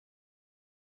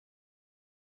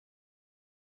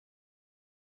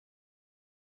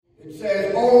It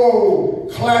says, "Oh,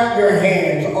 clap your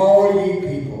hands, all ye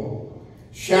people.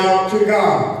 Shout to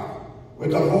God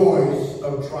with a voice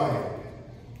of triumph.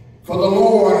 For the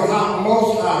Lord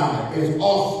Most High is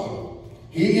awesome.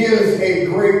 He is a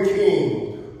great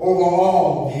king over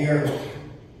all the earth.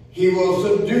 He will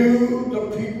subdue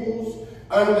the peoples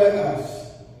under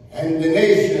us and the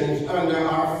nations under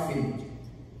our feet.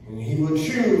 And he will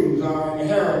choose our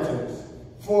inheritance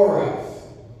for us,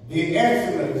 the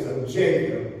excellence of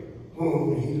Jacob,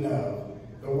 whom he loved."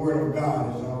 The word of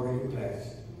God is already blessed.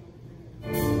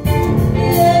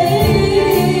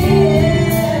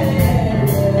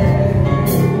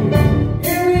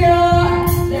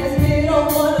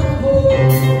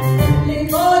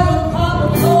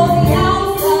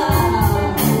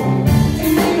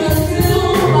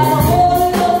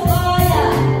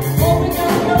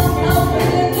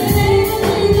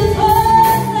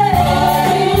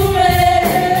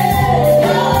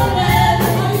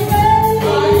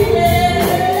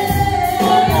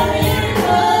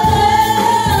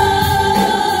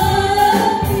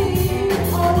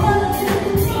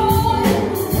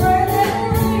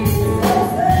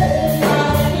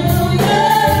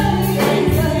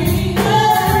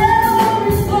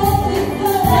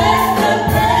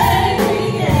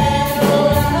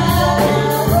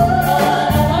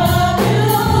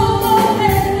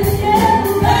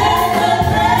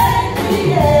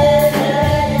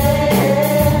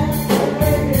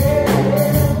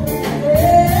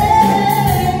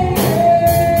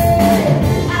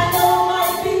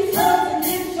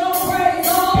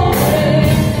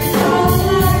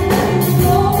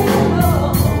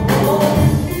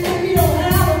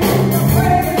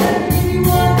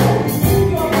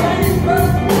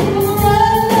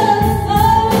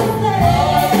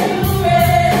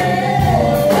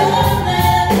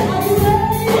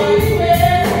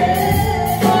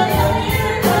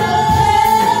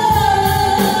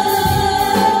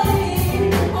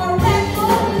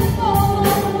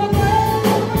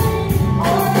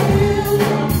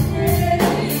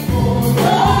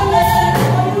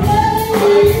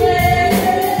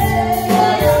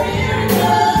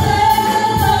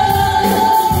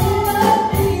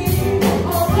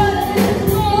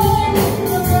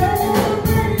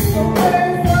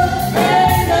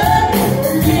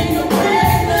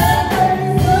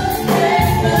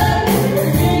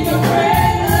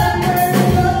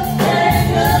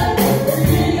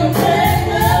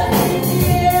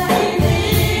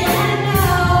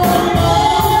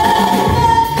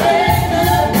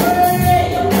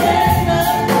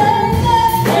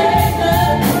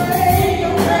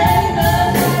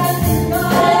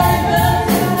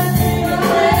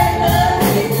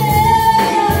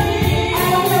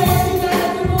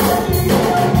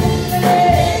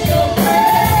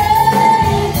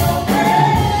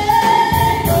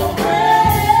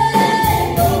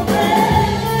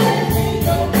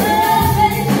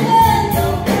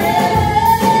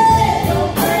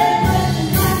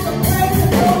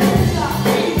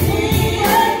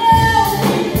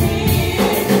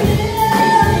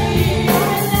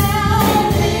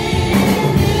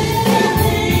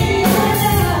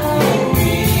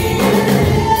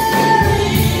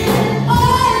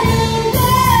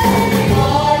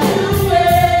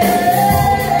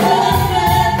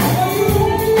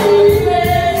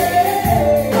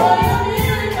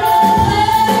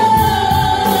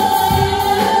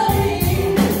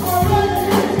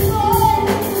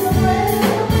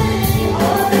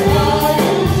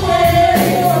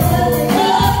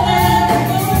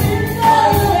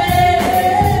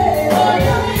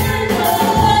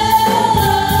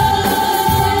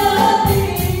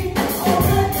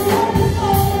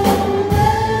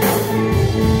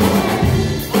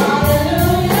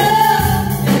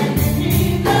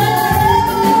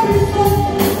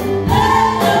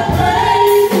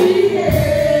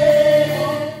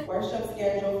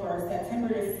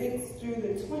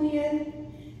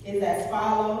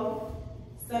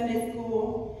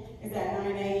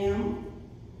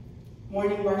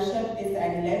 Morning worship is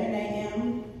at 11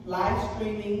 a.m., live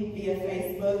streaming via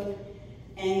Facebook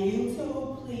and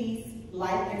YouTube. Please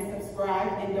like and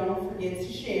subscribe and don't forget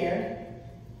to share.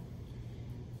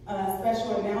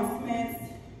 Special announcements.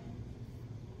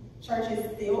 Church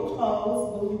is still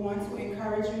closed, but we want to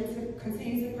encourage you to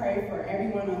continue to pray for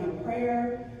everyone on the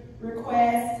prayer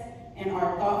request. And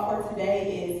our thought for today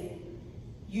is,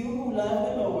 you who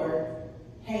love the Lord,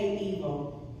 hate evil.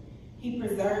 He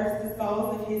preserves the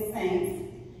souls of his saints.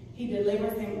 He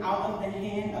delivers them out of the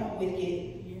hand of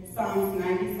wicked. Psalms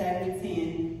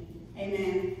 97:10.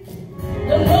 Amen.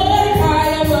 The Lord is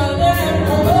high above the heavens.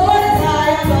 The Lord is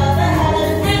high above the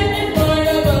heavens. And glory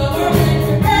above our heads.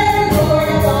 And glory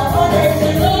above our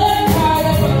nations.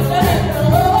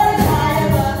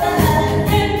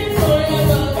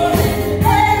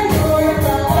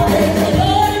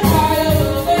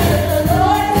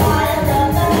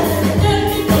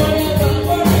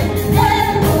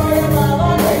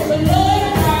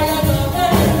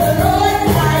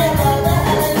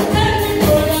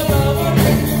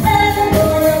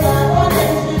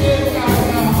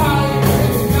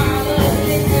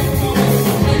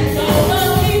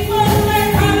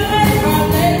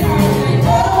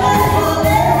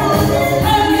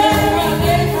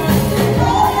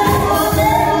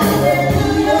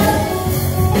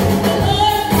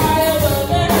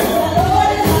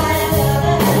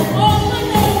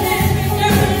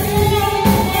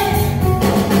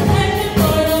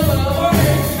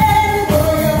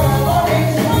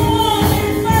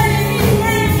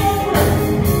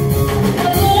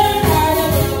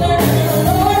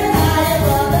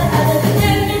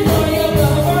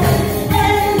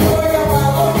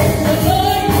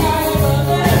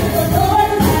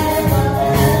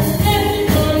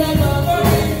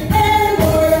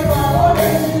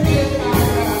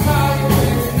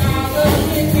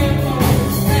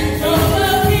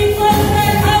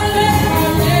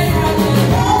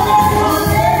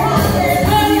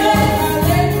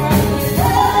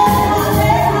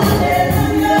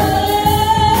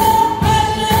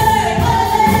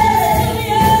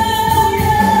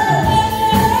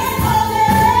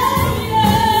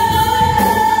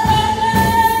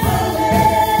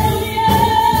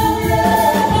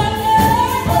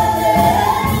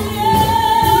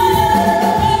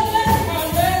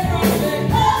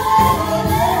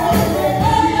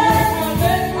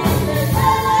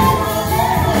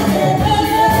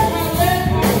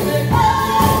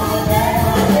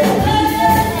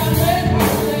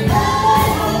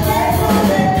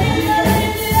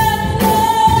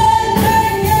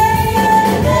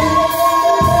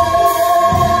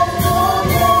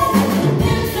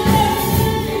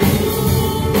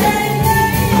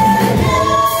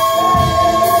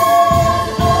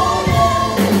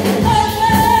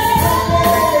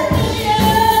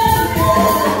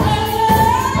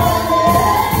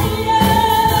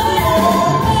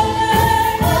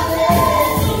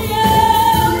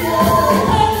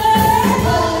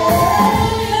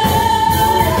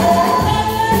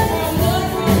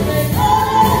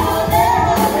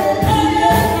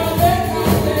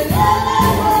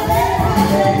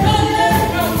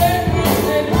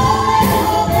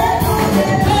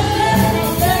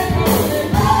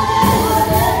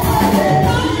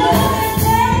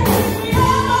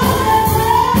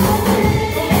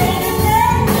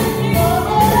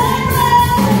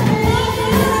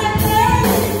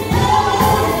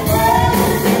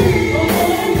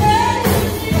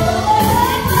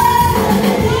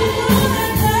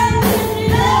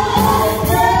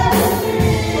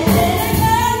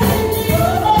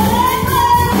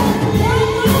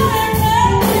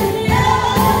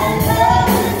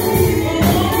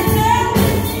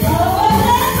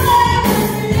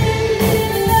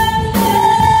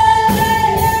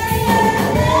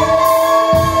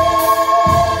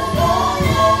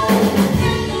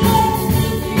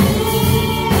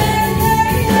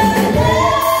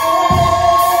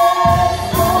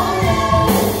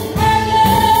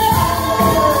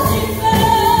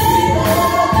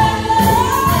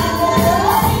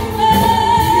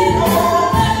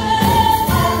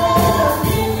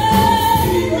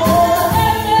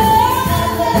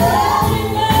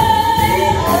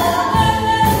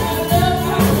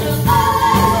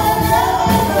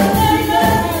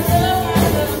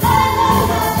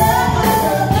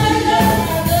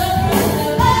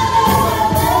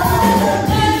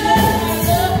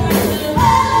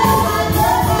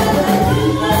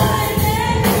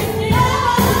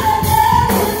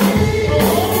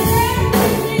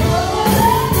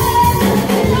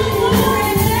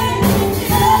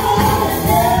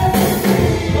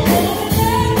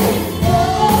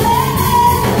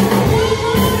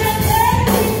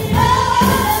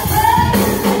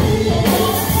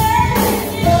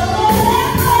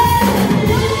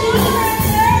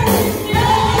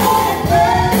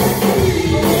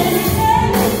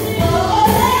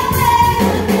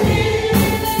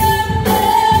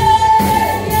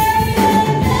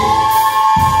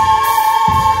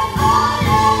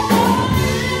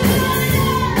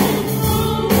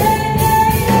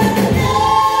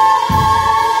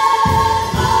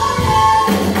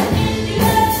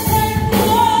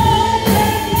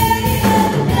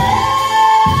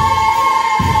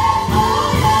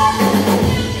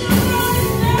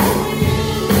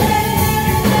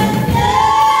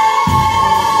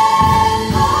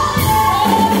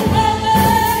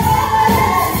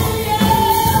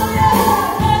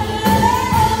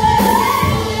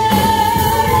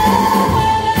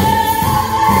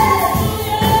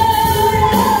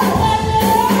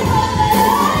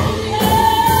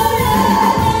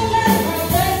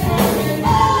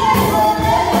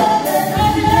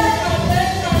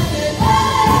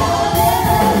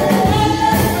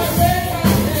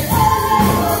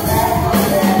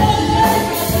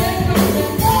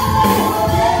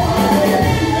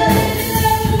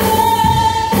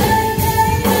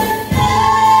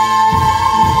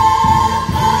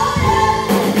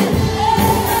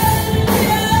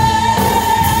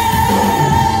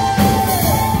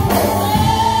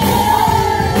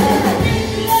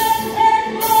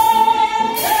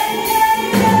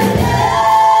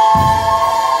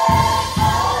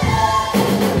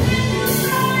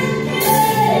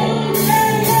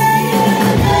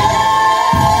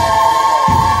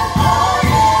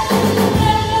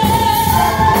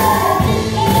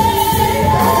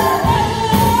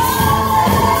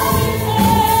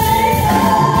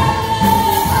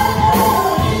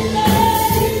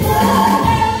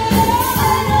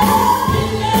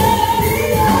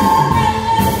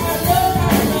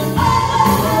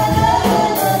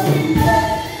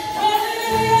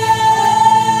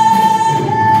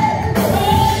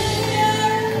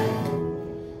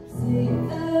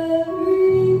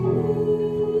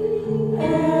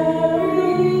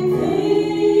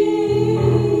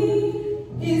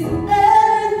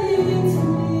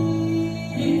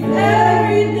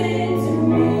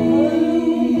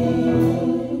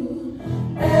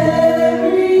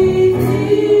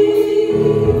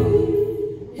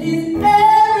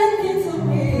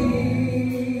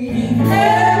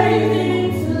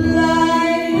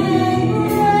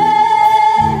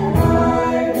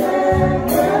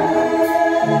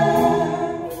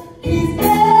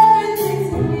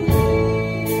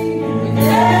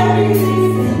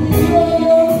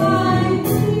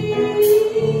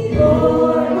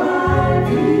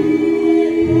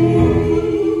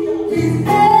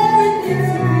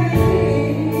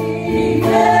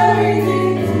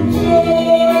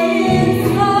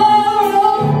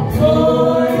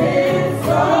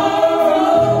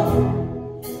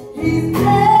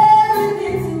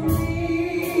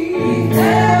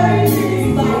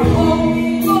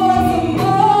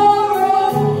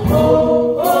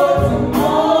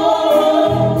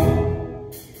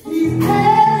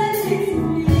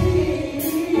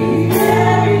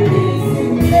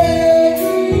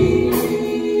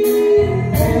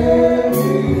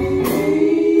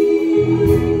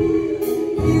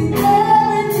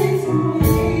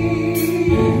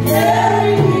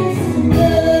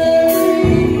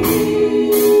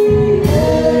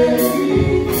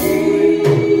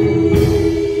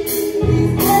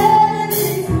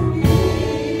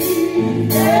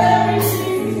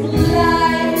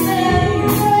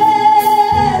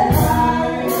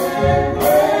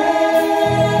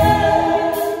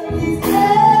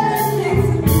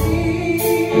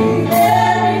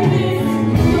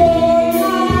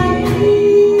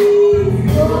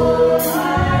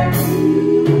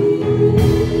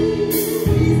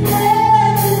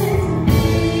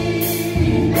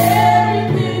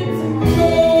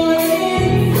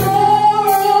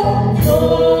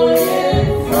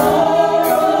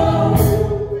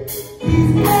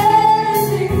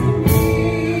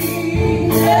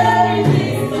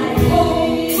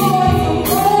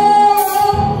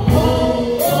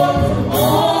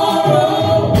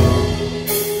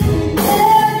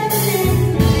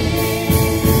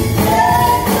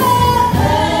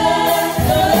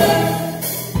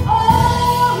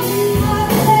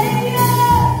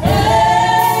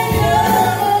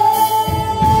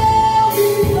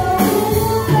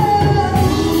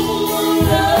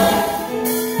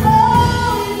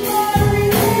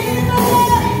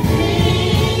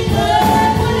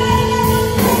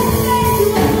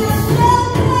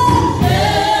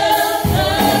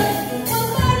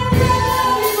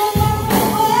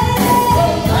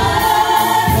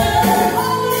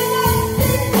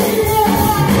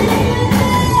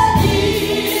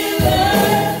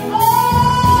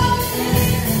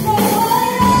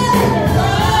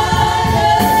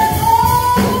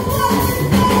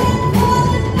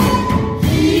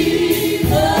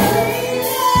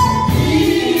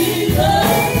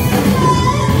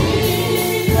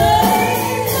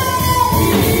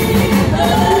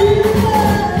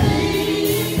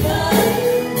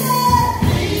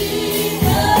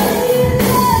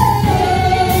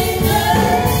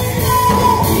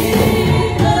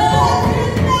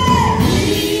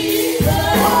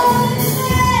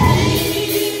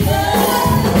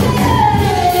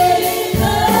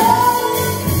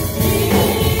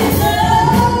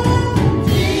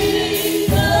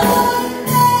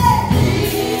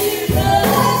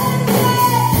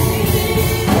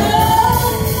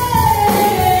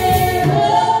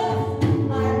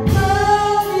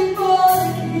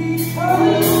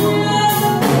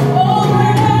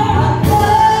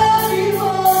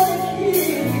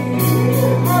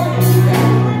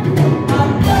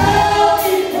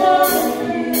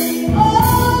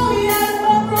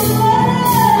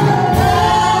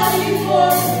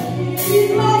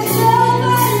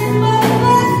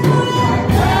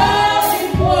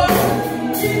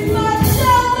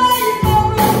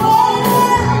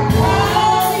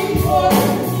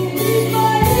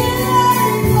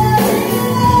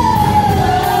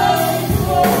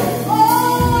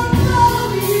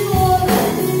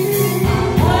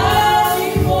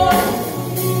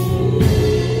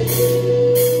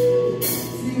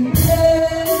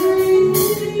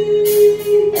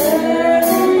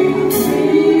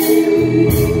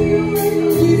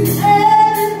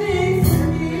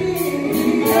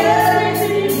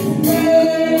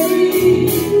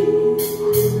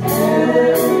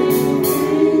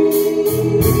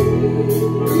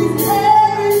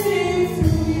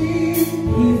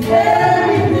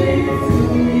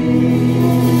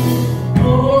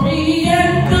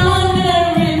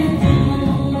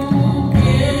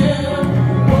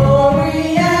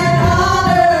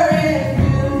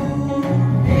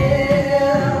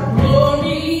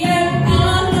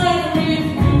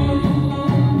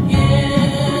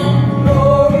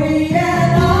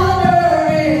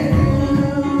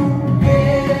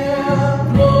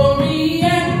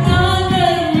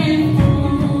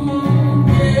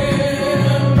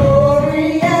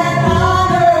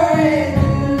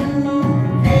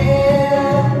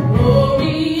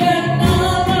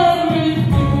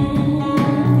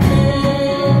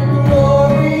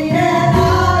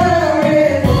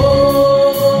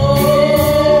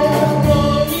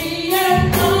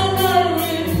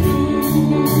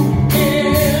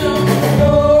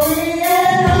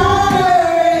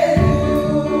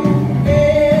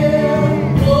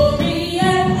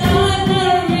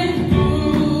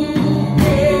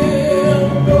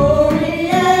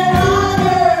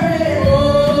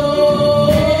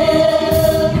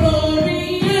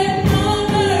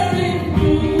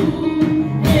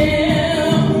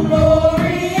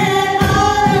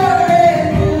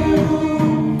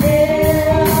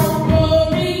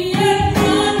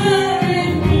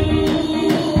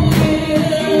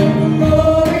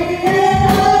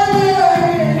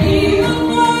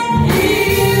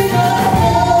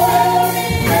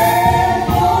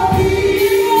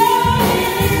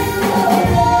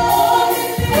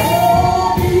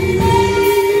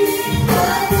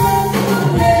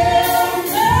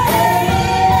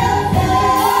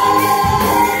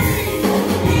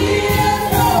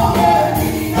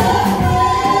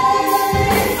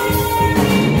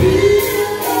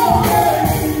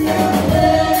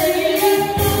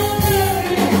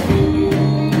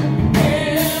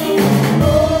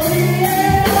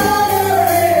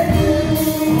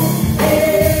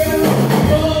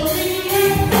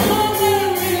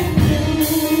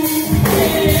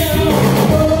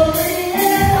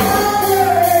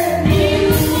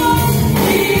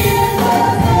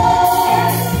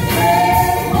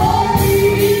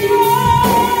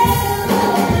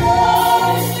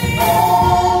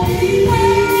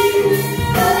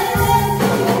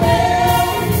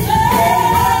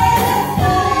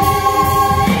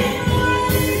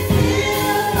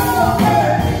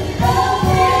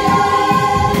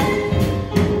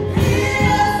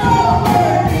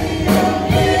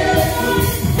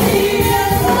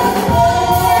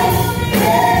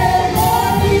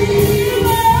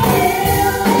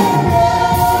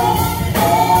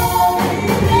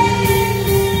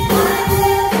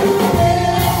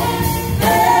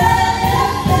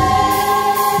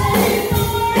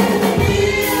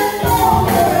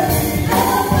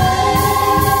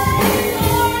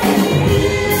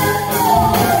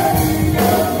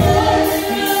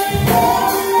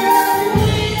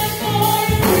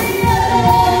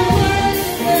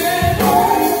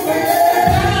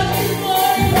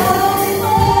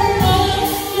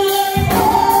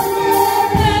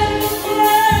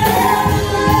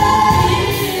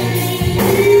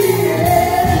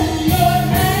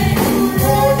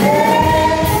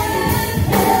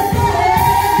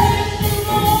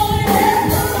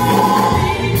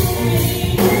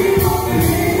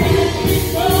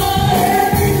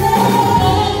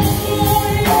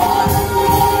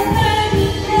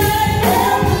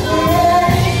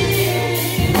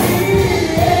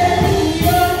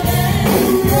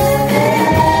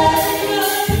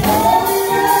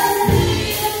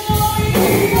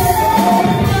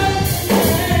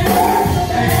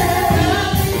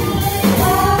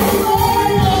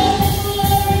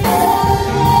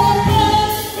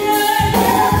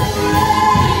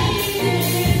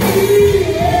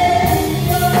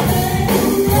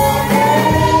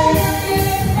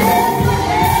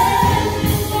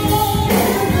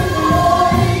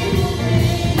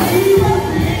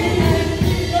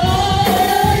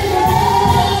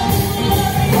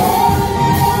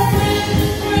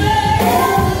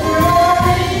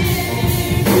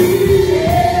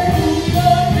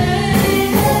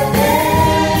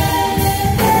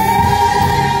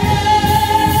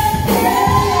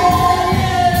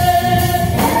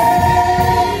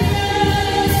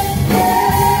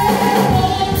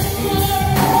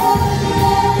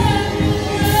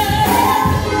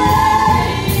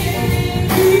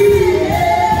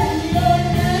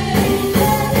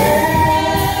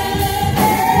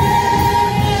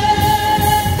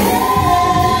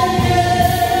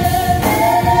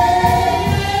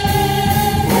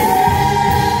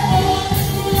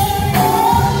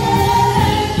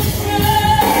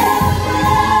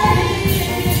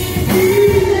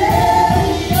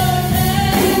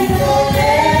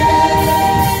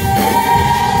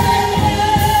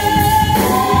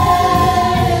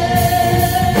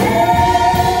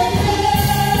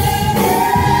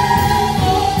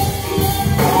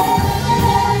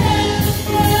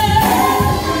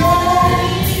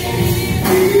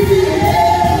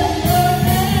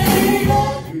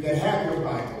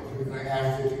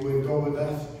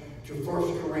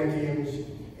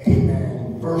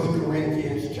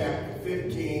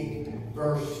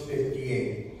 verse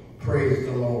 58. Praise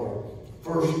the Lord.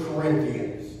 1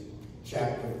 Corinthians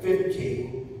chapter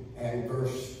 15 and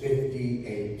verse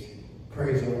 58.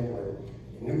 Praise the Lord.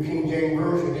 In New King James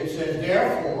Version, it says,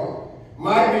 therefore,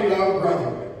 my beloved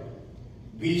brethren,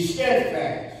 be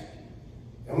steadfast,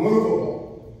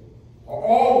 immovable,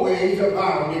 always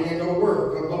abounding in the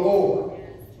work of the Lord,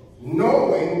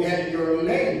 knowing that your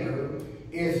labor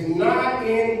is not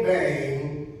in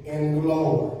vain in the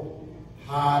Lord.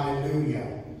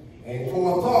 Hallelujah. And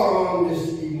for a thought on this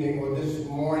evening or this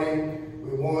morning,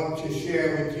 we want to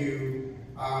share with you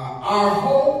our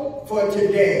hope for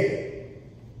today,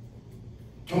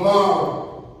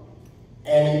 tomorrow,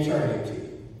 and eternity.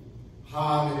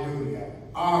 Hallelujah.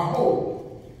 Our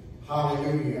hope,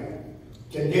 hallelujah,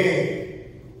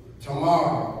 today,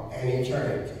 tomorrow, and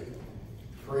eternity.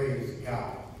 Praise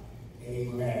God.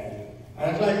 Amen.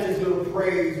 I'd like this little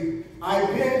praise. I've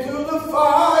been through the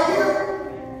fire,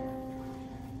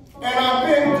 and I've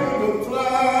been through the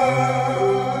flood,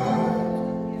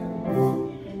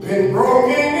 been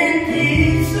broken in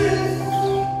pieces,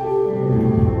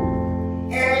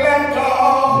 and left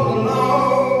all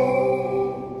alone.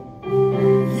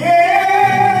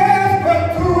 Yes, but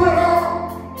through it all,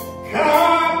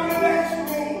 God blessed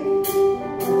me.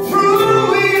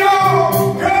 Through it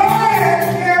all, God has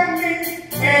kept me,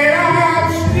 and I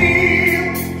still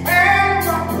have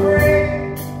my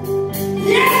praise.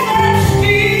 Yes, I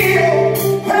still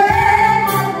have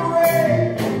my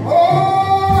praise. Oh,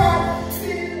 I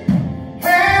still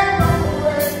have my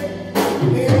praise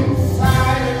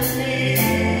inside of me.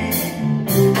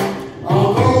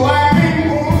 Although I've been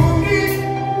wounded,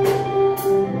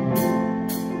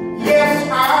 yes,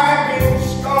 I've been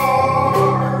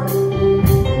scarred,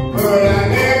 but I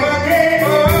never gave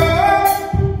up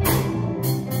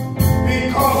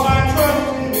because I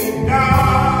trusted in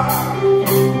God.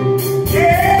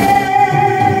 Yeah,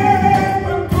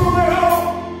 but through it all,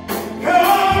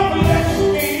 God blessed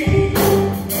me.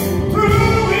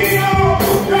 Through it all,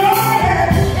 God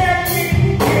has kept me,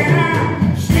 and I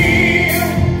still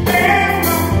have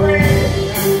my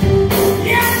praise.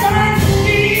 Yes, I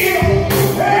still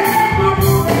have my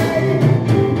praise.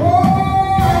 Oh,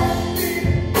 I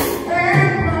still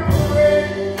have my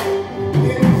praise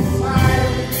inside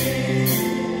of me.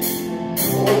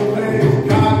 Oh, praise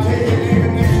God. Take your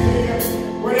neighbor next to you.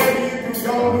 Whatever you do,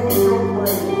 don't lose your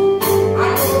praise. I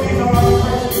know these are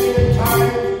unprecedented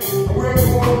times, and we're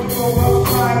going to go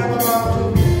outside of the mountain.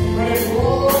 But as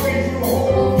long as you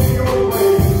hold on to your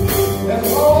praise, as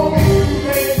long as you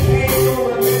maintain your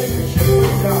relationship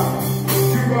with God,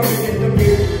 you're going to get the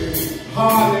victory.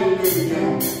 Hallelujah.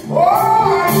 Oh,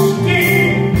 I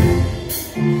still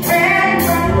have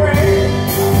my praise.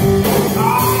 Oh,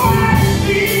 I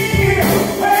still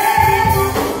have my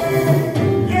praise.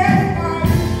 Yes, I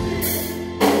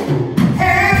still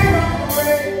have my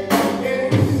praise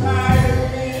inside of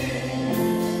me.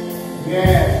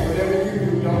 Yes, whatever you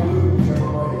do, don't lose your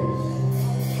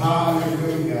praise.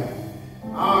 Hallelujah.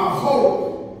 Our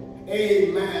hope,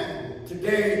 amen,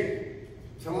 today,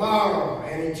 tomorrow,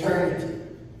 and eternity.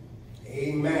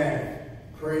 Amen.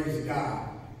 Praise God.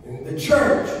 In the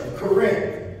church of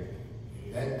Corinth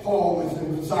that Paul was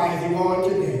emphasizing on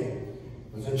today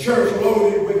was a church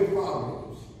loaded with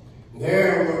problems.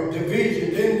 There were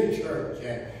divisions in the church,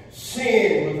 and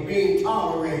sin was being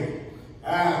tolerated.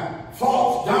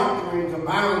 False doctrines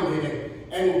abounded,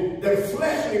 and the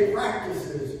fleshly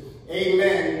practices,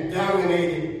 amen,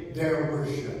 dominated their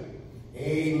worship.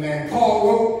 Amen. Paul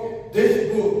wrote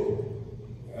this book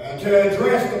to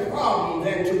address the problems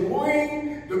and to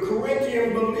bring the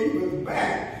Corinthian believers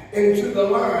back into the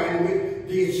line with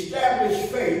the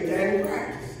established faith and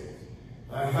practices.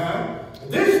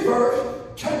 This verse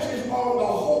touches on the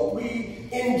hope we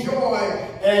enjoy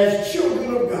as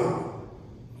children of God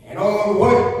and on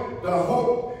what the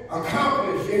hope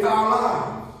accomplished in our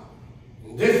lives.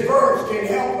 This verse can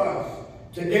help us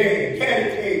today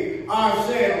dedicate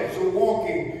ourselves to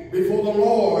walking before the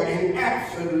Lord in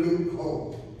absolute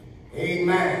hope.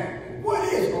 Amen.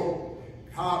 What is hope?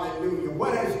 Hallelujah.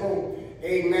 What is hope?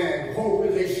 Amen. Hope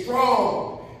is a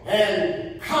strong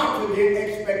and confident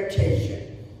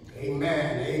expectation.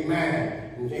 Amen.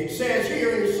 Amen. It says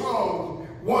here in Psalm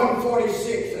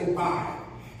 146 and 5,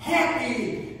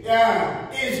 happy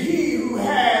is he who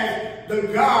has the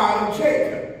God of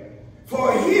Jacob,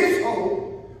 for his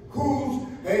hope,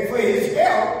 for his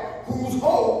help, whose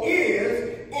hope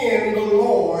is in the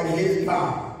Lord his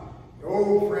God.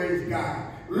 Oh, praise God.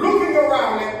 Looking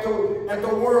around at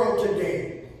the world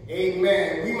today,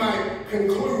 amen, we might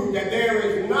conclude that there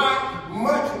is not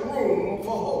much room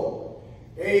for hope.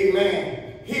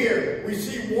 Amen. Here we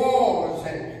see wars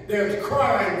and there's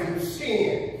crimes and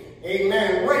sin.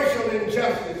 Amen. Racial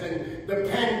injustice and the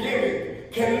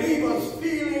pandemic can leave us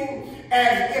feeling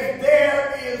as if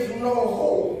there is no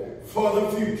hope for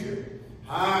the future.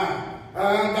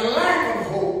 The lack of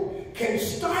hope can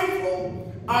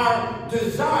stifle our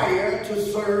desire to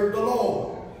serve the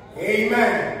Lord.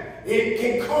 Amen. It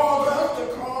can cause us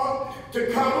to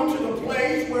come to the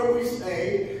place where we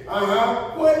say,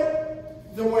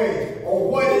 what the way, or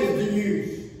what is the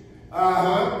use?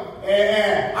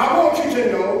 And I want you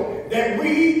to know that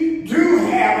we do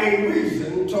have a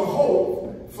reason to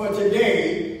hope for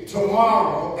today,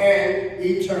 tomorrow, and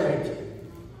eternity.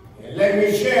 And let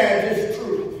me share this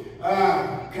truth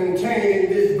contained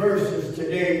in these verses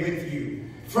today with you.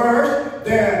 First,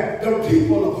 they're the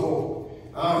people of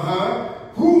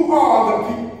hope. Who are the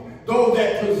people? Those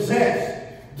that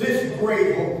possess this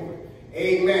great hope.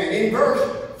 Amen. In verse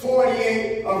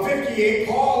 58,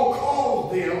 Paul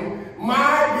calls them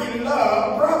my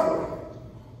beloved brethren.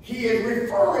 He is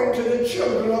referring to the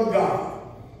children of God.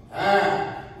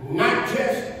 Not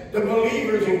just the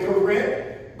believers in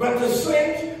Corinth, but the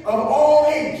saints of all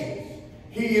ages.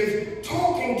 He is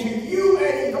talking to you,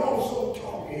 and he's also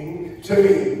talking to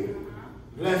me.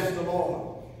 Bless the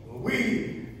Lord.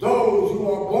 We, those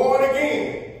who are born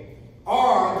again,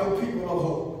 are the people of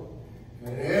hope.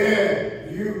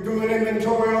 And you do an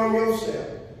inventory on yourself.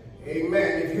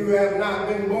 Amen. If you have not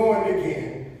been born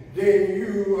again, then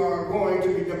you are going to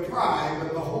be deprived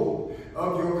of the hope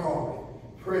of your calling.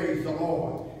 Praise the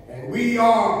Lord. And we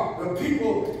are the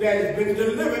people that has been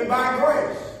delivered by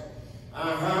grace.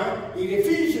 In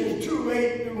Ephesians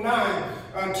 2:8-9,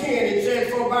 10, it says,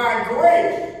 for by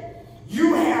grace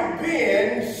you have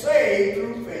been saved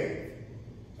through faith.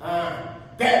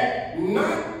 That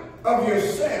not of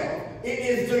yourself, it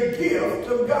is the gift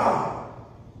of God.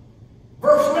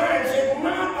 Verse 9 says,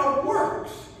 not of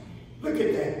works. Look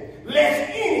at that.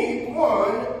 Lest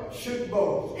anyone should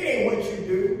boast. It ain't what you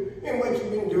do, it ain't what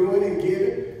you've been doing and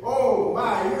giving. Oh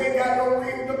my, you ain't got no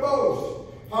reason to boast.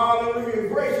 Hallelujah.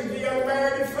 Grace is the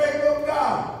unmerited favor of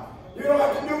God. You don't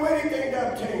have to do anything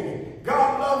to obtain it.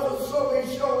 God loves us so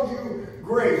he shows you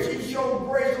grace. He shows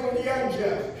grace on the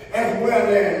unjust as well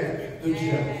as the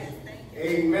just.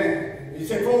 Amen. He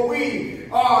said, for we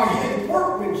are his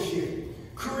workmanship,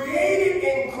 created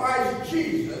in Christ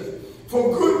Jesus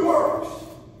for good works,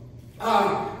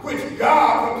 which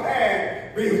God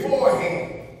prepared beforehand,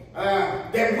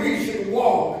 that we should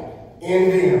walk in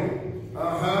them.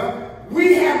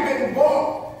 We have been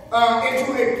brought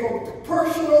into a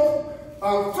personal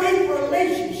faith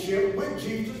relationship with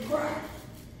Jesus Christ.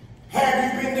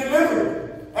 Have you been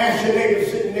delivered? Ask your neighbor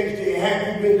sitting next to you, have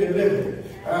you been delivered?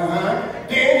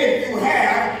 Then if you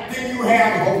have, then you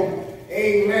have hope.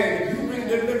 Amen. If you've been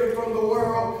delivered from the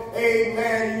world,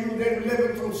 amen, you've been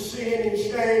delivered from sin and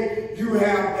shame, you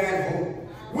have that hope.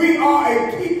 We are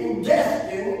a people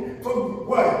destined for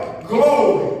what?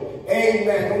 Glory.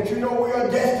 Amen. Don't you know we are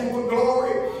destined for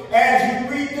glory? As you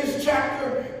read this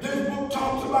chapter, this book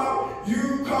talks about,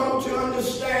 you come to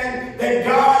understand that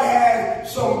God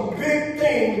has some big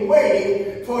things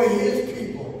waiting for his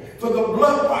people. For the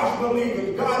blood-washed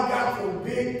believers, God got some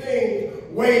big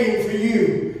things waiting for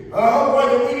you.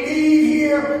 Whether we leave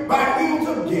here by means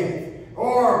of death,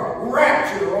 or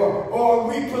rapture, or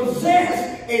we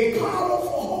possess a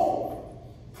powerful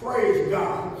hope, praise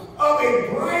God, of a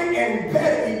bright and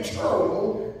better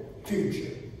eternal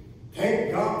future.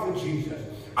 Thank God for Jesus.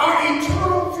 Our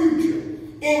eternal future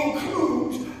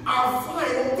includes our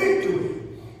final victory.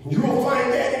 You will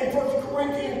find that in 1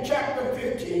 Corinthians chapter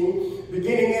 15,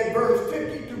 beginning at verse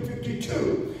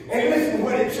 50-52. And listen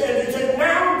what it says. It says,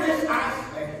 now this I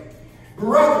say,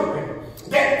 brethren,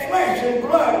 that flesh and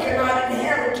blood cannot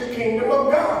inherit the kingdom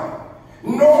of God,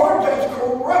 nor does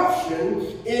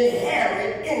corruption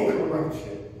inherit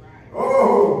incorruption.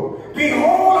 Oh,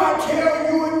 behold, I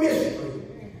tell you a mystery.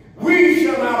 We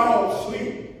shall not all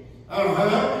sleep,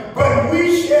 but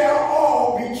we shall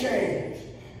all be changed.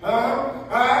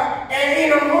 And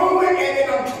in a moment and in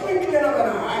a twinkling of an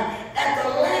eye, at the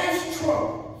last trump,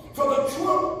 for the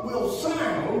trump will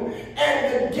sound,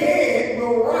 and the dead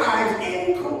will rise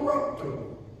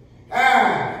incorruptible,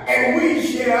 and we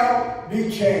shall be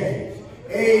changed.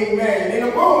 Amen. In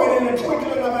a moment, in the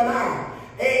twinkling of an eye,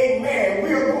 amen,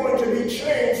 we are going to be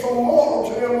changed from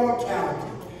mortal to immortality.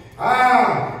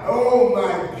 Oh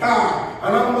my God.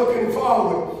 And I'm looking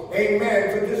forward,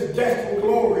 amen, for this destined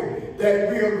glory that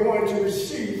we are going to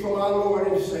receive from our Lord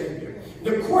and Savior.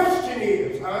 The question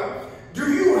is,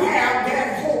 do you have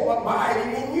that hope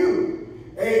abiding in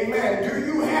you? Amen. Do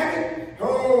you have it?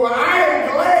 Oh, I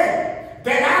am glad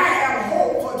that I have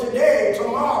hope for today,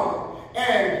 tomorrow,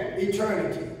 and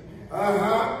eternity.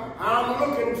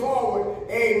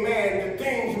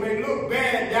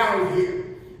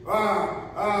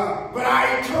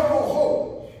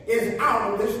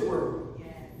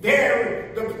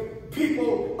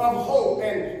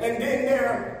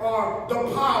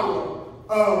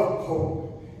 of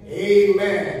hope.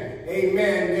 Amen.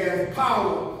 Amen. There's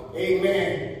power,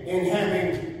 amen, in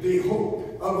having the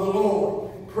hope of the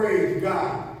Lord. Praise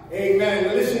God.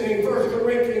 Amen. Listen, in 1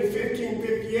 Corinthians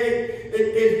 15:58,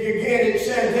 it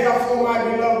says, therefore, my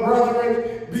beloved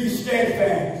brethren, be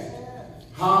steadfast.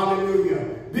 Hallelujah.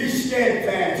 Be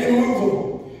steadfast,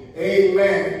 immovable.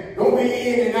 Amen. Don't be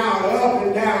in and out, up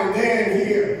and down, there and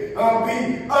here. Be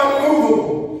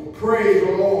unmovable. Praise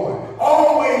the Lord.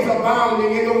 Always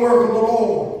abounding in the work of the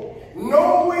Lord.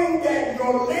 Knowing that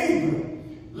your labor,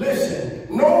 listen,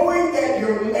 knowing that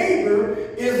your labor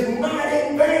is not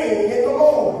in vain in the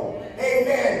Lord.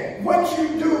 Amen. What you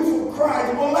do for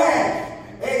Christ will last.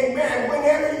 Amen.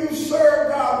 Whenever you serve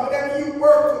God, whenever you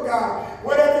work for God,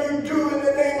 whatever you do in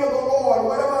the name of the Lord,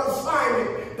 whatever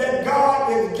assignment that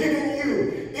God is giving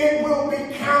you, it will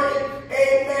be counted.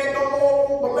 Amen. The Lord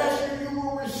will bless you. You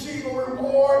will receive a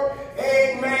reward.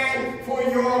 Amen. For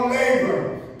your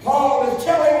labor. Paul is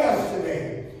telling us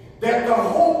today that the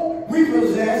hope we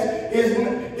possess is a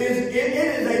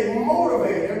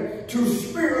motivator to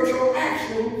spiritual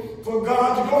action for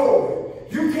God's glory.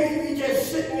 You can't be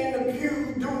just sitting in the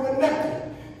pew doing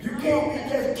nothing. You can't be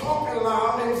just talking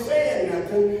loud and saying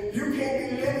nothing. You can't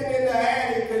be living in the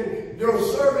attic and your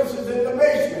services in the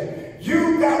basement.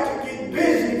 You got to get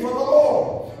busy for the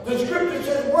Lord. The scripture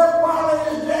says, work while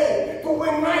it is day, for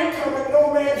when night cometh,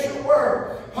 no man should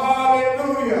work.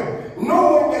 Hallelujah.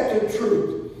 Knowing that the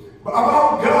truth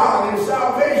about God and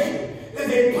salvation is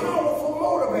a powerful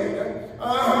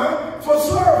motivator for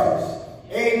service.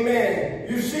 Amen.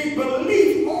 You see,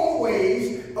 belief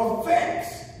always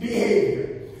affects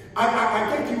behavior.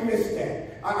 I think you missed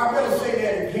that. I better say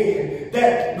that again.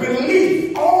 That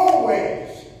belief always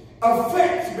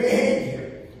affects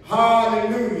behavior.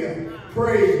 Hallelujah.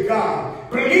 Praise God.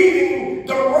 Believing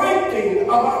the right thing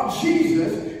about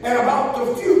Jesus and about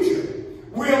the future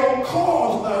will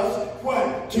cause us,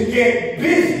 what? To get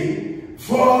busy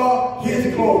for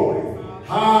his glory.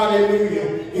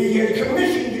 Hallelujah. He has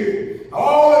commissioned you,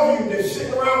 all of you that's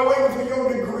sitting around waiting for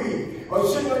your degree or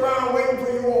sitting around waiting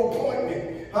for your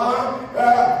appointment,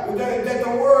 that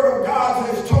the word of God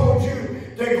has told you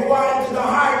to go out into the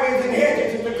highways and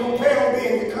hedges and to compel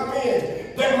men to come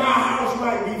in, that my house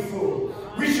might be full.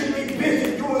 We should be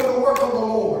busy doing the work of the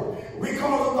Lord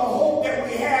because of the hope that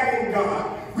we have in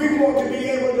God. We want to be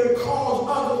able to cause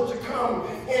others to come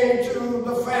into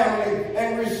the family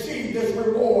and receive this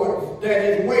reward that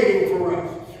is waiting for us.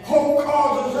 Hope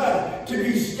causes us to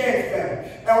be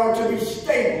steadfast or to be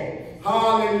stable.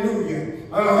 Hallelujah.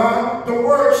 The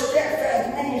word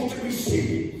steadfast means to be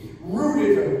seated,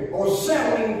 rooted, or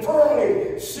settling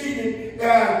firmly seated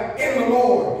in the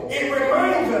Lord. It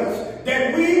reminds us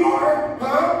that we are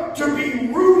to be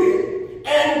rooted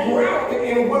and grounded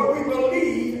in what we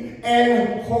believe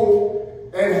and hold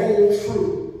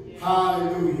true.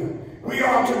 Hallelujah. We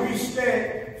are to be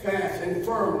steadfast and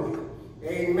firmly.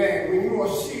 Amen. When you are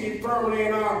seated firmly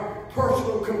in our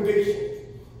personal convictions,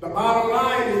 the bottom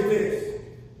line is this.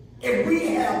 If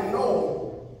we have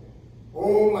no,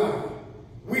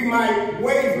 we might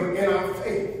waver in our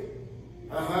faith.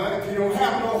 If you don't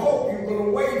have no hope, you're going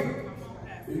to waver.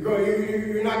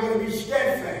 You're not going to be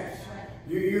steadfast.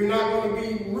 You're not going to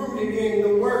be rooted in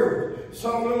the word.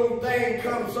 Some little thing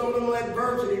comes, some little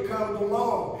adversity comes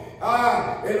along.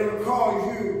 It'll cause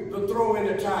you to throw in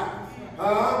the towel.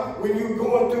 When you're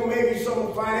going through maybe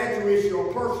some financial issue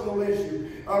or personal issue,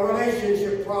 a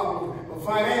relationship problem, a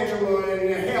financial or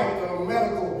health or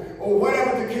medical or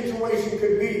whatever the situation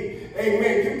could be.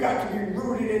 Amen. You've got to be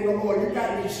rooted in the Lord. You've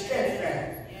got to be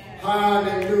steadfast.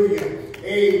 Hallelujah.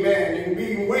 Amen. And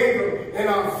be wavered in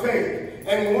our faith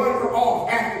and wander off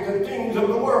after the things of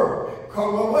the world.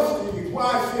 Because, well, what's the use?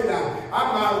 Why should I? I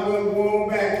might as well go on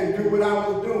back and do what I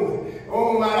was doing.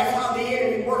 Oh my, that's how the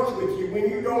enemy works with you when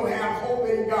you don't have hope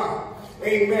in God.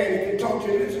 Amen. He can talk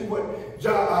to you. Listen to what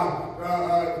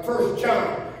 1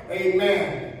 John,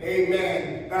 amen,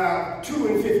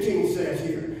 2:15 says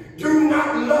here. Do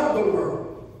not love the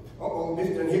world. This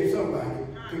done hit somebody.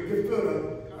 Pick your foot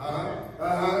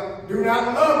up. Do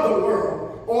not love the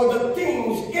world or the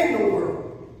things in the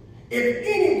world. If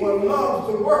anyone loves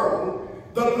the world,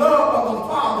 the love of the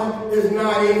Father is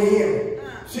not in him.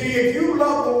 See, if you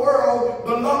love the world,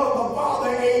 the love of the Father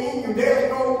ain't in you. There's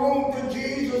no room for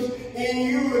Jesus in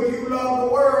you if you love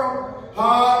the world.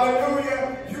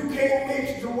 Hallelujah. You can't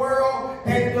mix the world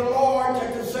and the Lord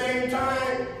at the same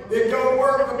time. It don't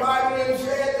work. The Bible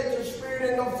says that the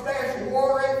spirit and the flesh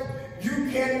warring. You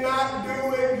cannot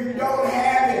do it. You don't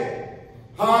have it.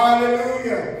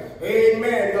 Hallelujah.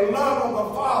 Amen. The love of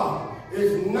the Father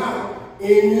is not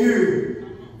in you.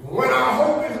 When our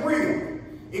hope is real,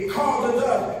 it causes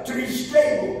us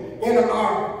in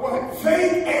our what?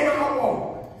 Faith and our walk.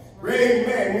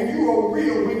 Amen. When you are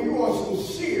real, when you are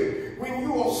sincere, when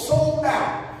you are sold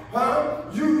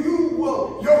out, you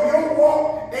will, your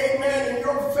walk, amen, and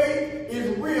your faith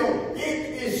is real.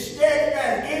 It is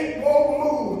steadfast. It won't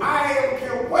move. I don't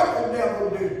care what the devil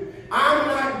do. I'm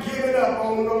not giving up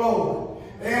on the Lord.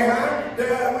 Me and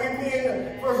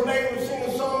the first neighbor sing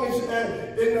a song in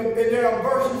their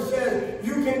verses says,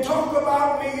 you can talk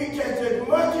about me just as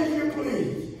much as you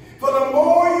please. For the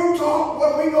more you talk,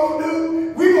 what we gonna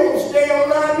do? We gonna stay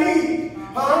on our knees.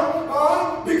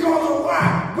 Because of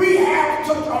why? We have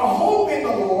such a hope in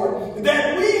the Lord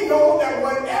that we know that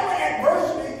whatever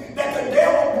adversity that the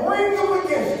devil brings up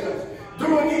against us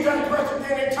during these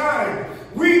unprecedented times,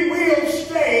 we will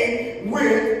stay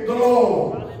with the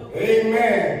Lord.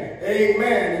 Amen.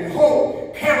 Amen. And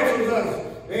hope counsels us,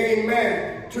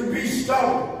 amen, to be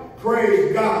stubborn.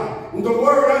 Praise God. And the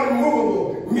word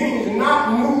unmovable means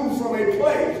not moved from a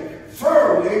place,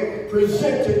 firmly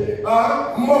presented,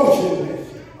 motionless.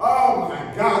 Oh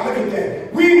my God, look at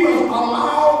that. We must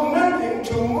allow nothing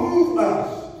to move us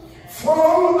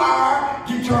from our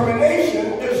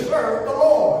determination to serve the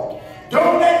Lord.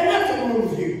 Don't let nothing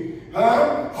move you.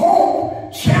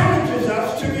 Hope challenges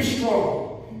us to be strong.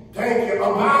 Thank you.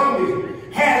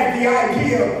 Abounding has the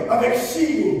idea of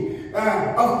exceeding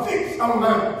a fixed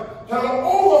amount,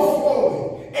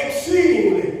 overflowing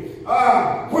exceedingly.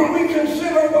 When we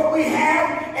consider what we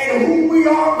have and who we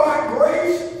are by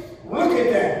grace, look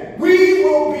at that. We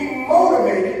will be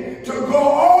motivated to go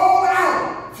all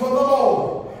out for the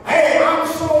Lord. Hey, I'm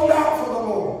sold out for the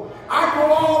Lord. I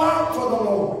go all out for the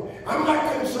Lord. I'm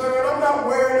not concerned. I'm not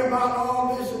worried about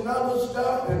all this and other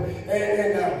stuff and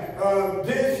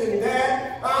this and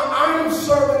that. I'm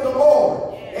serving the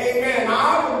Lord. Amen.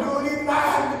 I will do it even I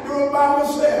have to do it by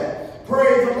myself.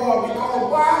 Praise the Lord.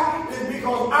 Because why? It's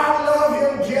because I love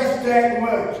him just that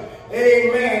much.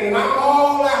 Amen. And I'm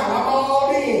all out. I'm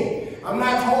all in. I'm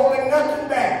not holding nothing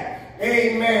back.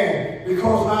 Amen.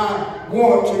 Because I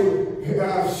want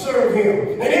to serve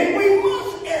him. And if we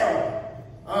must err,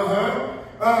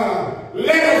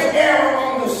 let us err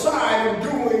on the side of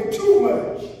doing too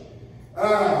much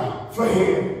for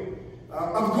him,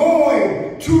 of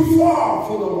going too far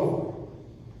for the Lord,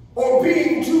 or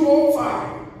being too on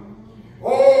fire,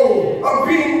 of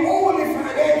being overly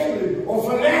financially or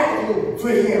fanatical for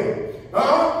him.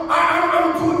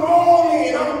 I'm putting all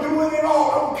in. I'm doing it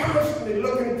all. I'm constantly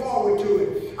looking forward to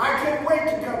it. I can't wait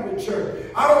to come to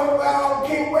church. I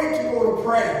can't wait to go to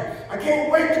prayer. I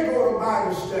can't wait to go to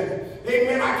Bible study.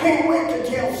 Amen. I can't wait to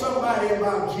tell somebody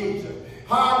about Jesus.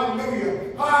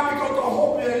 Hallelujah. Because the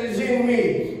hope that is in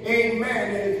me,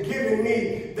 amen, is giving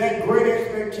me that great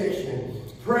expectation.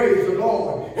 Praise the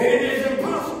Lord. And it is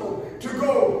impossible to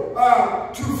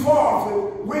go too far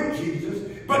with Jesus.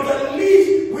 But the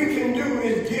least we can do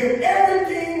is give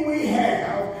everything we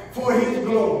have for his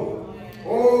glory.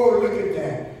 Oh, look at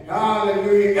that.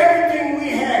 Hallelujah. Everything we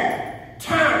have,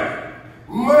 time,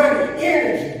 money,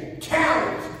 energy,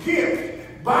 talents, gifts,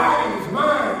 bodies,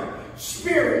 mind,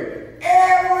 spirit,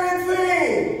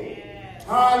 everything,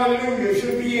 hallelujah,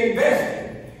 should be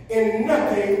invested in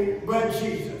nothing but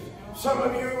Jesus. Some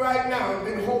of you right now have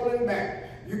been holding back.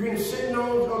 You've been sitting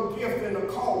on a gift and a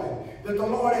calling that the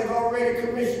Lord has already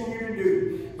commissioned you to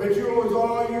do. But you're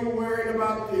worrying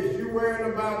about this. You're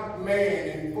worrying about man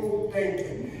and folk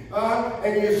thinking.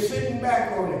 And you're sitting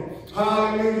back on it.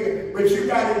 Hallelujah. But you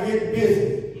got to get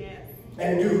busy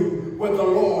and do what the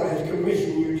Lord has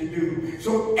commissioned you to do.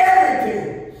 So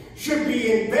everything should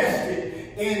be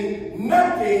invested in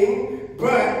nothing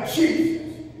but Jesus.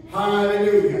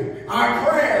 Hallelujah. Our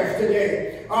prayers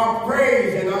today, our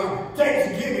praise and our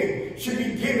thanksgiving should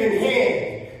be given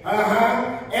hands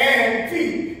and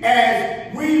feet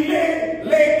as we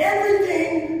lay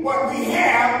everything what we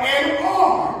have and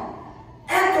are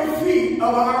at the feet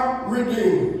of our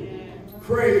Redeemer.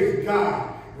 Praise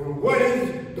God. And what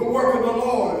is the work of the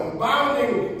Lord?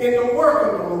 Abounding in the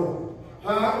work of the Lord.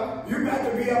 You got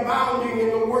to be abounding in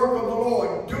the work of the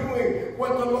Lord, doing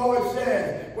what the Lord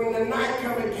says. When the night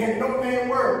cometh, can no man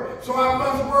work. So I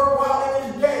must work while it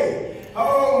is day.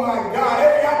 Oh my God,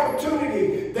 every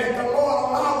opportunity that the Lord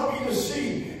allows me to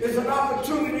see is an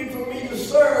opportunity for me to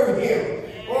serve him.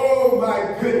 Oh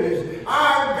my goodness.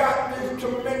 I've got this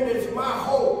tremendous, my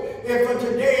hope is for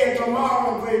today and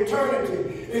tomorrow and for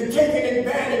eternity is taking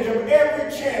advantage of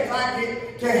every chance I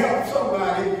get to help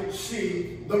somebody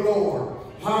see the Lord.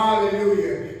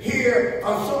 Hallelujah. Here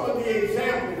are some of the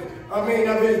examples, of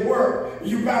his work.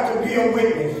 You got to be a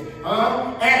witness.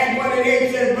 Acts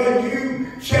 1:8 says, but you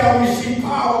shall receive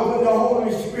power when the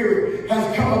Holy Spirit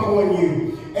has come upon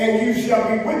you. and you shall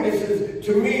be witnesses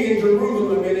to me in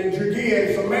Jerusalem and in Judea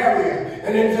and Samaria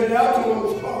and into the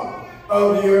uttermost part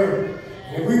of the earth.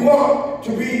 And if we want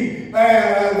to be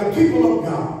the people of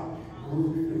God,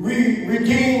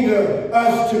 redeemed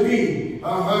us to be,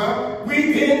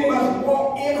 we then must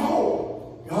walk in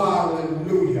hope.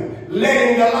 Hallelujah.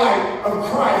 Letting the light of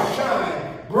Christ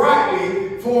shine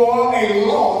brightly for a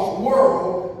lost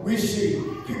world we see.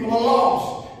 People are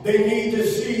lost. They need to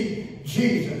see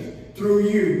Jesus through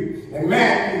you. And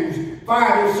Matthew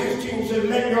 5 and 16 says,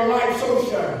 let your light so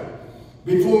shine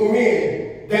before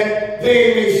men that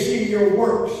they may see your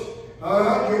works,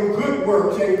 your good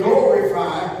works, and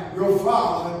glorify your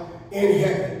Father in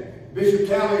heaven. Bishop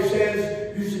Talley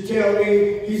says, used to tell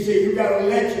me, he said, you got to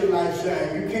let your light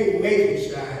shine. You can't make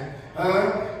it shine.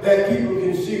 That people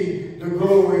can see the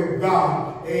glory of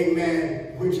God,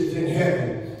 amen, which is in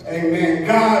heaven. Amen.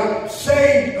 God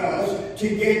saved us to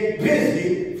get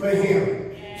busy for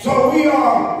him. So we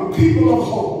are the people of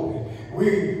hope.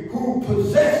 We who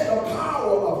possess the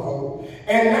power of hope.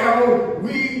 And now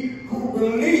we who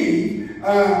believe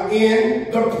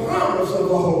in the promise of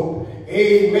the hope.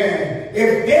 Amen.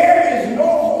 If there is no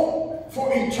hope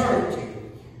for eternity,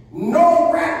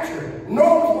 no rapture,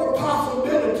 no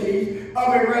possibilities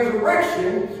of a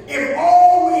resurrection, if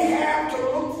all we have to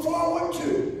look forward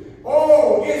to,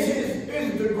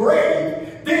 is the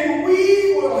grave, then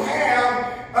we will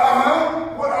have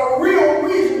a real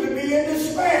reason to be in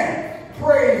despair.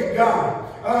 Praise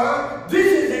God. This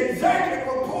is exactly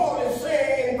what Paul is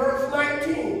saying in verse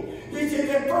 19. He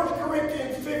says in 1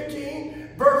 Corinthians 15,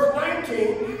 verse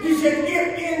 19, he said,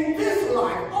 if in this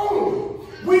life only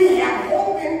we have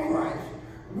hope in Christ,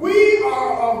 we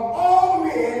are of all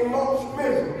men most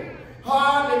miserable.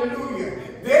 Hallelujah.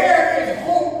 There is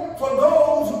hope for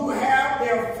those who have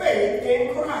their faith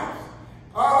in Christ.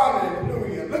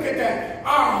 Hallelujah. Look at that.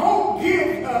 Our hope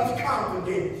gives us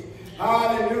confidence.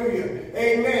 Hallelujah.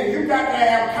 Amen. You got to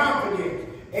have confidence.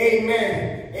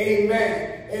 Amen.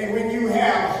 Amen. And when you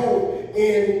have hope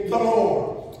in the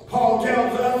Lord. Paul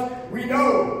tells us we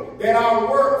know that our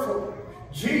work for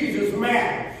Jesus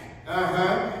matters.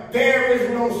 There is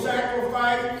no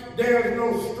sacrifice. There is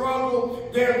no struggle.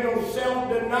 There is no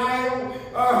self-denial.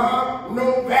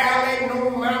 No valley, no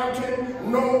mountain,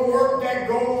 no work that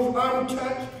goes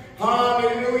untouched.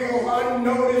 Hallelujah,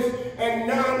 unnoticed, and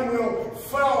none will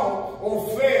fall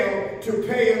or fail to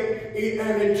pay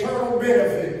an eternal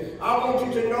benefit. I want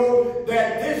you to know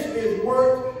that this is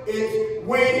worth its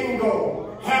weight in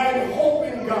gold. Having hope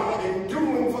in God and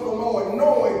doing for the Lord,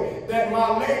 knowing that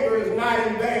my labor is not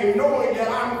in vain, knowing that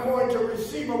I'm going to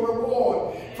receive a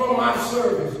reward for my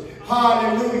service.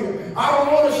 Hallelujah. I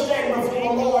don't want to stand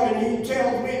before the Lord and he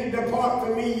tells me to depart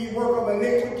from me, ye work of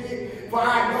iniquity, for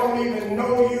I don't even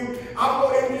know you. I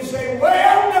want him to say,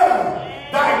 well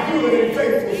done, thy good and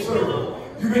faithful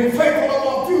servant. You've been faithful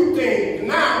over a few things.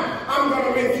 Now I'm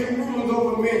going to make you rulers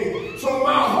over many. So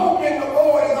my hope in the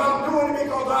Lord is I'm doing it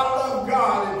because I love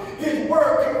God. And his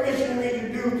word commissioned me to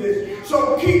do this.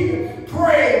 So keep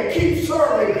praying, keep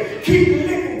serving, keep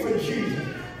living for Jesus.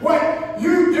 What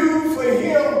you do for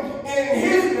him in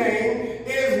his name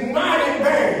is not in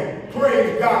vain.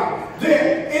 Praise God.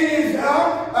 Then it is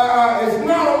it's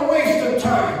not a waste of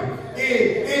time.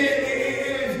 It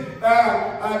is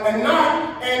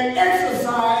not an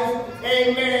exercise,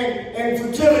 amen, in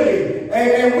futility.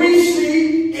 And we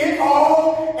see it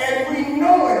all and we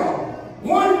know it all.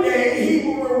 One day he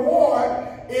will reward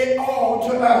it all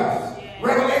to us.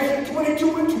 Revelation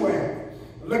 22 and 12.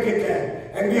 Look at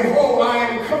that. And behold, I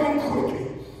am coming quickly,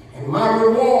 and my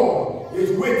reward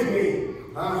is with me.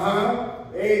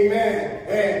 Amen.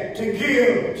 And to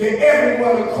give to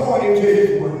everyone according to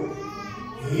his word.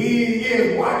 He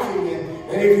is watching it.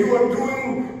 And if you are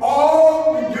doing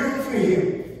all we do for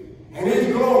him and his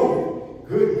glory,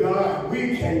 good God,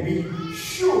 we can be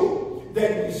sure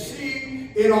that we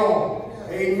see it all.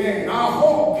 Amen. Our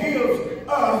hope gives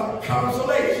us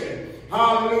consolation.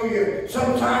 Hallelujah.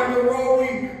 Sometimes the road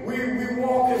we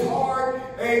walk is hard.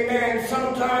 Amen.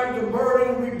 Sometimes the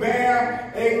burdens we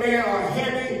bear, amen, are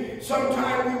heavy.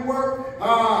 Sometimes we work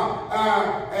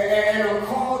and are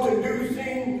called to do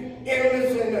things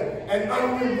endless and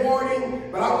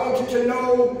unrewarding. But I want you to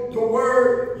know the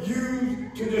word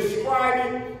used to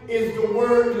describe it is the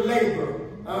word labor.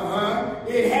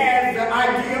 It has the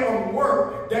idea of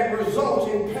work that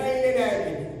results in pain and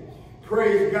agony.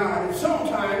 Praise God. And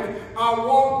sometimes our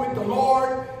walk with the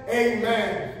Lord,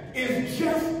 amen, is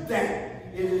just that.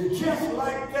 It is just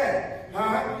like that.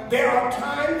 There are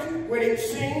times when it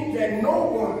seems that no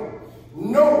one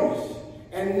notices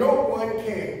and no one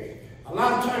cares. A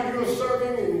lot of times you're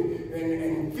serving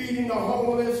and feeding the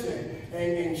homeless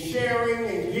and sharing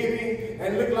and giving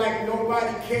and look like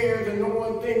nobody cares and no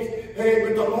one thinks, hey,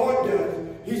 but the Lord does.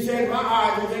 He said, my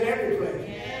eyes is in every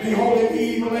place, beholding the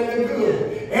evil and the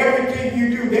good. Everything you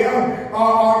do, there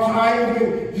are times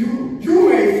when you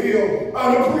may feel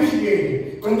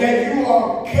unappreciated, and that you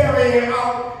are carrying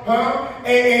out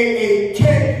a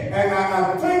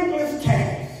thankless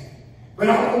task. But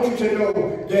I want you to know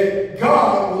that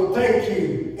God will thank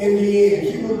you in the end.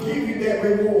 He will give you that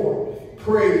reward.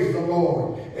 Praise the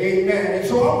Lord. Amen. And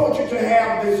so I want you to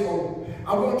have this hope.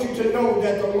 I want you to know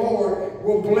that the Lord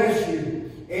will bless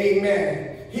you.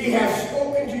 Amen. He has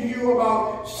spoken to you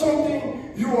about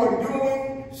something you are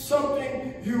doing,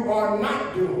 something you are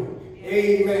not doing.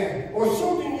 Amen. Or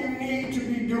something you need to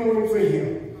be doing for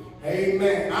Him.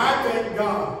 Amen. I thank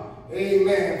God.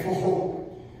 Amen. For hope.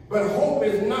 But hope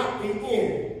is not the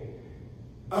end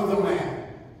of the matter.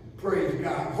 Praise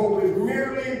God. Hope is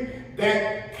merely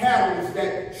that catalyst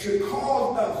that should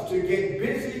cause us to get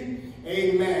busy,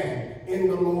 amen, in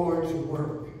the Lord's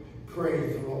work.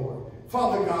 Praise the Lord.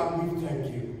 Father God, we thank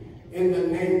you. In the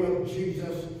name of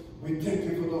Jesus, we thank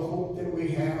you for the hope that we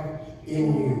have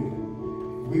in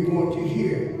you. We want to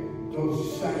hear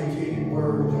those salutated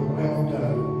words of well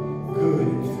done, good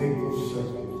and faithful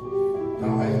servant.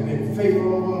 Thou hast been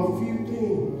faithful over a few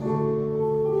things. I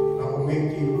will make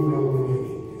thee rule over many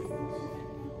things.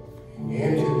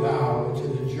 Enter thou into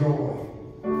the joy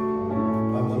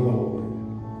of the Lord.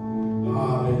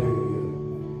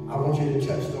 Hallelujah. I want you to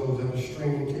touch those that are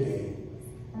streaming today.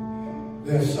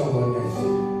 There's someone that's